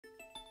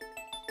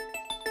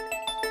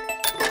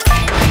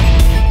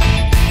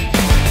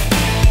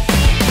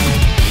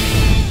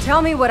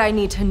Tell me what I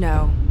need to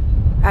know.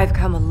 I've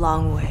come a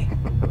long way.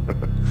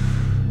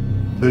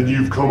 Then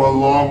you've come a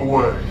long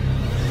way.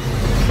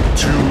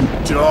 To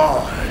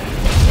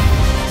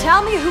die.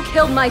 Tell me who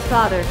killed my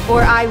father,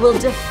 or I will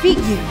defeat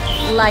you,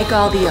 like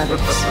all the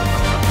others.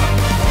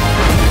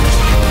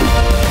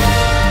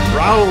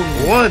 Round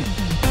 1,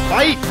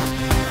 fight!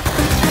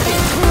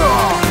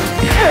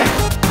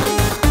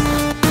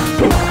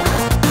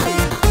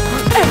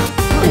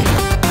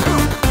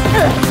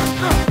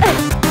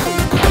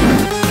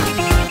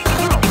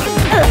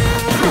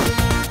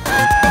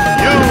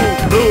 You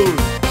lose.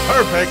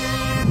 Perfect.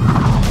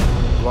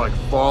 Like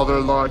father,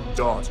 like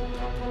daughter.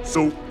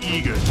 So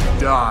eager to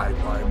die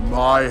by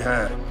my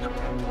hand.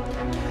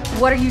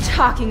 What are you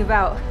talking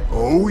about?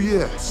 Oh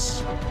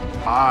yes.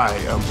 I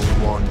am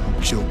the one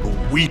who killed the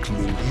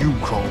weakling you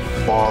call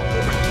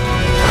father.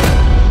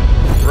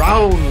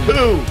 Round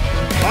 2,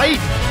 fight!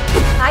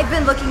 I've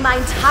been looking my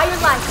entire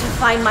life to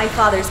find my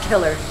father's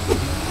killer.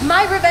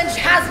 My revenge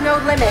has no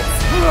limits.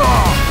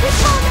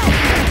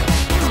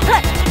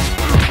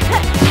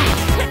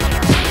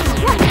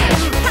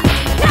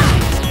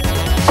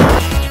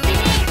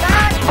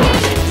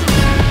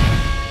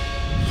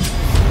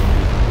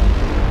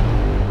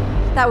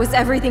 That was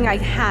everything I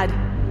had.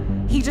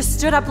 He just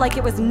stood up like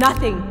it was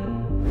nothing.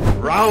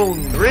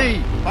 Round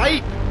 3,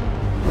 fight!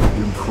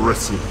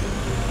 Impressive.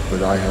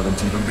 But I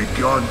haven't even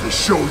begun to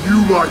show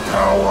you my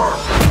power.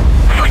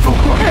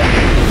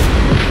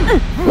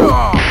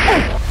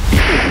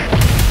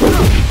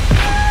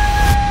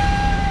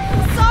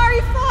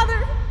 Sorry,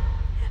 Father.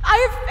 I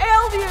have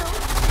failed you.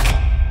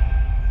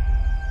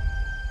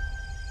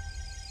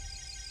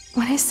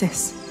 What is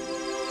this?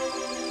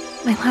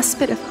 My last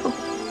bit of hope.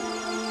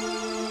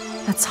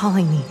 That's all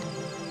I need.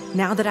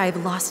 Now that I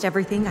have lost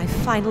everything, I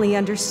finally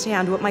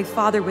understand what my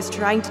father was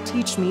trying to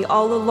teach me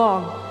all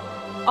along.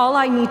 All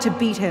I need to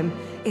beat him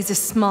is the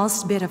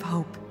smallest bit of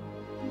hope.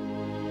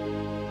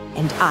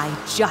 And I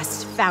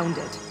just found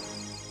it.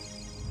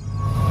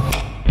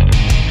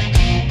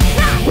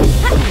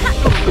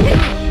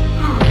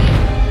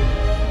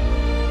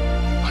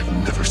 I've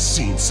never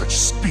seen such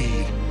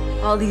speed.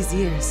 All these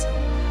years,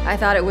 I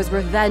thought it was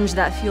revenge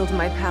that fueled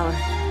my power,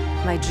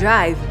 my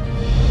drive.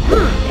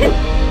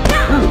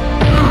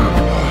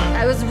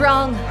 I was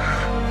wrong.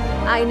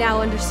 I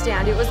now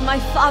understand. It was my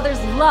father's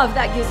love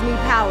that gives me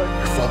power.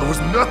 Your father was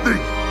nothing.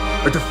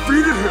 I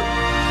defeated him.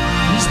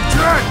 He's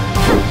dead.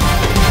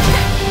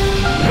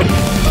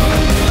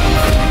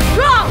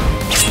 Wrong!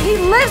 He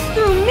lives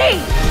through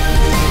me!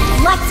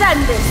 Let's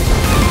end this!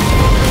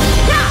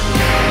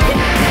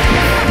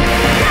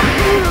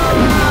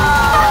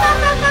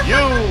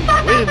 You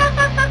win!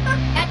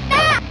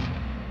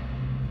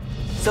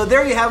 So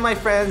there you have it, my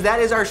friends. That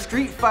is our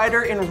Street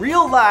Fighter in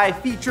real life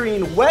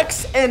featuring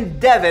Wex and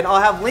Devin. I'll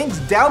have links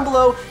down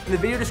below in the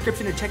video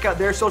description to check out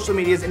their social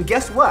medias. And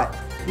guess what?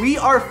 We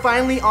are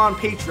finally on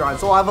Patreon.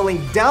 So I'll have a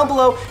link down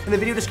below in the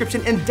video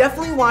description, and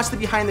definitely watch the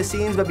behind the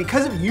scenes. But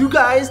because of you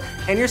guys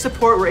and your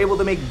support, we're able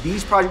to make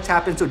these projects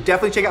happen. So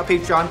definitely check out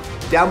Patreon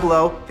down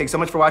below. Thanks so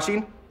much for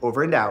watching.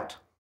 Over and out.